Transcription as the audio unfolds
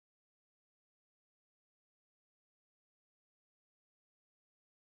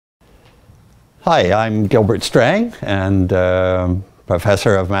Hi, I'm Gilbert Strang, and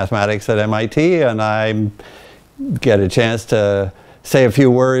professor of mathematics at MIT, and I get a chance to say a few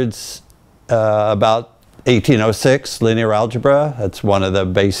words about 1806 linear algebra. That's one of the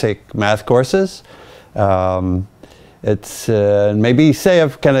basic math courses. Maybe can I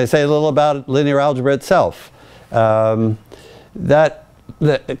say a little about linear algebra itself? The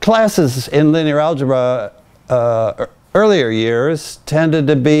classes in linear algebra earlier years tended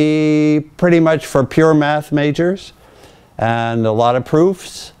to be pretty much for pure math majors, and a lot of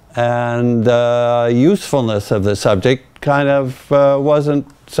proofs, and usefulness of the subject kind of wasn't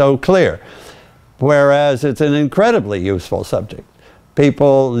so clear. Whereas it's an incredibly useful subject.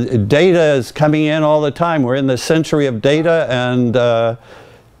 Data is coming in all the time. We're in the century of data, and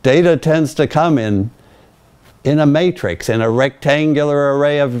data tends to come in a matrix, in a rectangular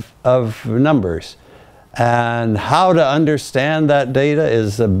array of numbers. And how to understand that data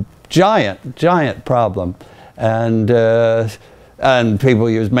is a giant problem. And people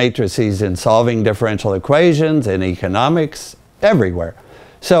use matrices in solving differential equations, in economics, everywhere.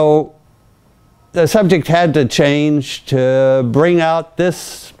 So the subject had to change to bring out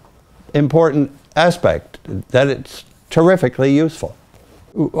this important aspect, that it's terrifically useful.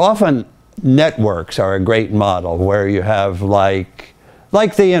 Often networks are a great model, where you have like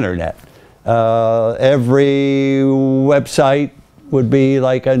the internet. Every website would be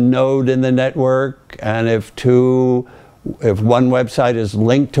like a node in the network, and if one website is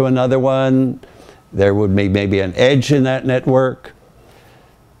linked to another one, there would be maybe an edge in that network.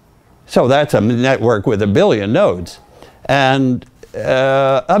 So that's a network with a billion nodes. And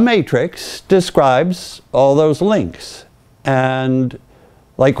a matrix describes all those links. And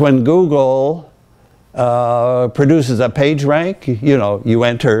like when Google produces a page rank, you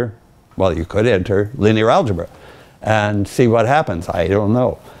enter, well, you could enter linear algebra and see what happens. I don't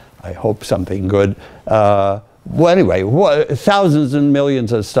know. I hope something good. Well, anyway, thousands and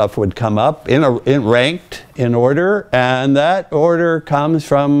millions of stuff would come up ranked in order, and that order comes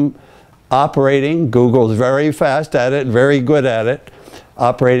from operating. Google's very fast at it, very good at it,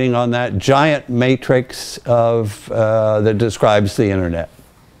 operating on that giant matrix that describes the internet.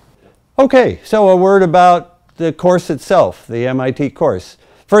 Okay, so a word about the course itself, the MIT course.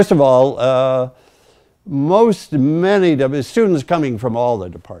 First of all, many students coming from all the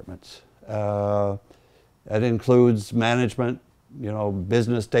departments. That includes management,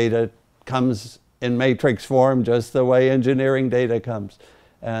 business data comes in matrix form just the way engineering data comes.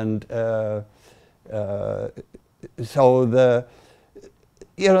 And so there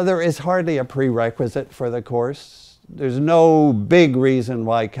is hardly a prerequisite for the course. There's no big reason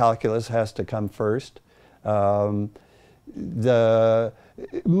why calculus has to come first.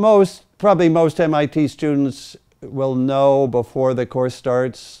 Probably most MIT students will know before the course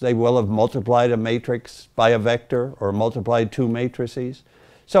starts, they will have multiplied a matrix by a vector or multiplied two matrices.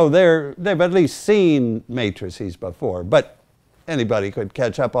 So they've at least seen matrices before, but anybody could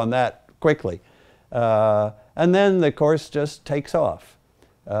catch up on that quickly. And then the course just takes off.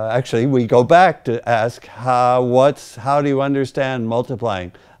 Actually, we go back to ask how do you understand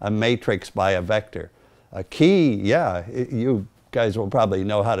multiplying a matrix by a vector? A key, yeah, you guys will probably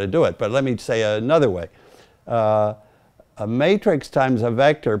know how to do it, but let me say another way. A matrix times a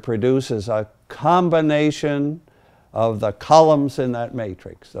vector produces a combination of the columns in that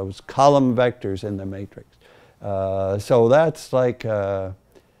matrix, those column vectors in the matrix. So that's like the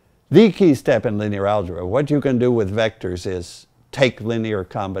key step in linear algebra. What you can do with vectors is take linear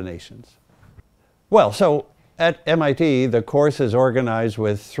combinations. Well, so at MIT, the course is organized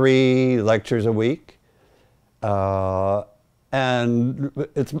with 3 lectures a week. And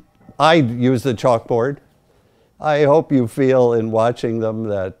I use the chalkboard. I hope you feel in watching them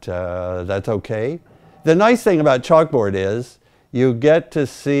that that's okay. The nice thing about chalkboard is you get to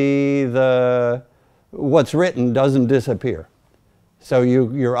see what's written doesn't disappear. So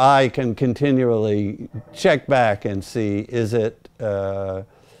your eye can continually check back and see, how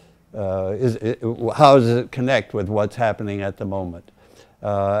does it connect with what's happening at the moment?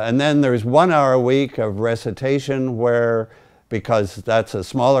 And then there's 1 hour a week of recitation where, because that's a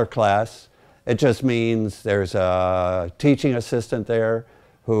smaller class, it just means there's a teaching assistant there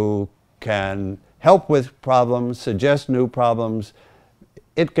who can help with problems, suggest new problems.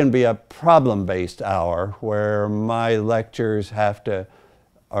 It can be a problem-based hour where my lectures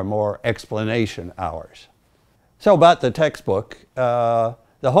are more explanation hours. So about the textbook, the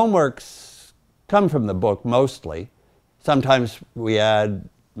homeworks come from the book mostly. Sometimes we add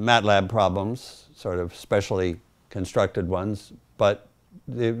MATLAB problems, sort of specially constructed ones, but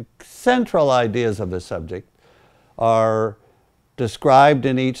the central ideas of the subject are described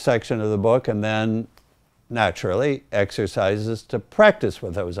in each section of the book, and then naturally exercises to practice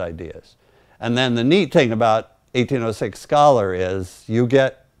with those ideas. And then the neat thing about 1806 Scholar is you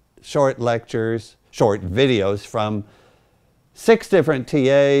get short lectures, short videos from 6 different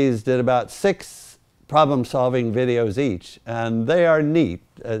TAs, did about 6 problem-solving videos each, and they are neat.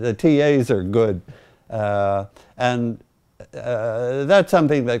 The TAs are good. And that's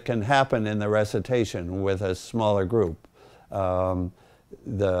something that can happen in the recitation with a smaller group.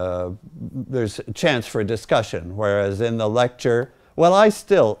 There's a chance for discussion, whereas in the lecture, well, I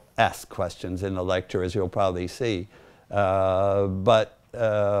still ask questions in the lecture, as you'll probably see, but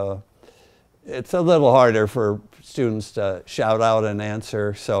it's a little harder for students to shout out an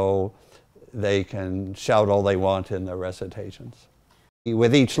answer, so they can shout all they want in the recitations.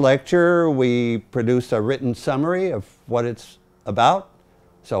 With each lecture, we produce a written summary of what it's about.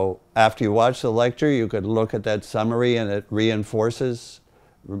 So after you watch the lecture, you could look at that summary, and it reinforces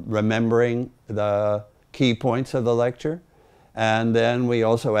remembering the key points of the lecture. And then we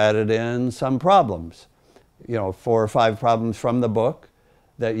also added in some problems, 4 or 5 problems from the book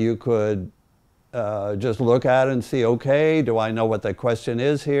that you could just look at and see, okay, do I know what the question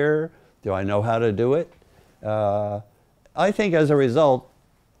is here? Do I know how to do it? I think as a result,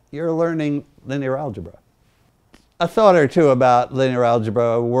 you're learning linear algebra. A thought or two about linear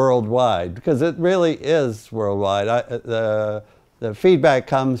algebra worldwide, because it really is worldwide. The feedback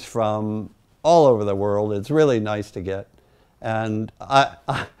comes from all over the world. It's really nice to get. And I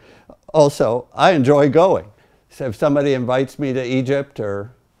enjoy going. So if somebody invites me to Egypt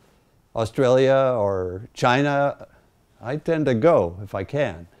or Australia or China, I tend to go if I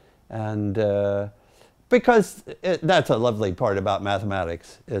can. And because that's a lovely part about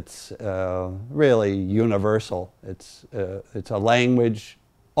mathematics. It's really universal. It's a language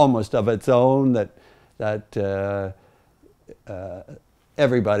almost of its own that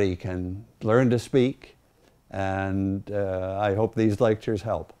everybody can learn to speak. And I hope these lectures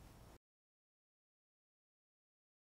help.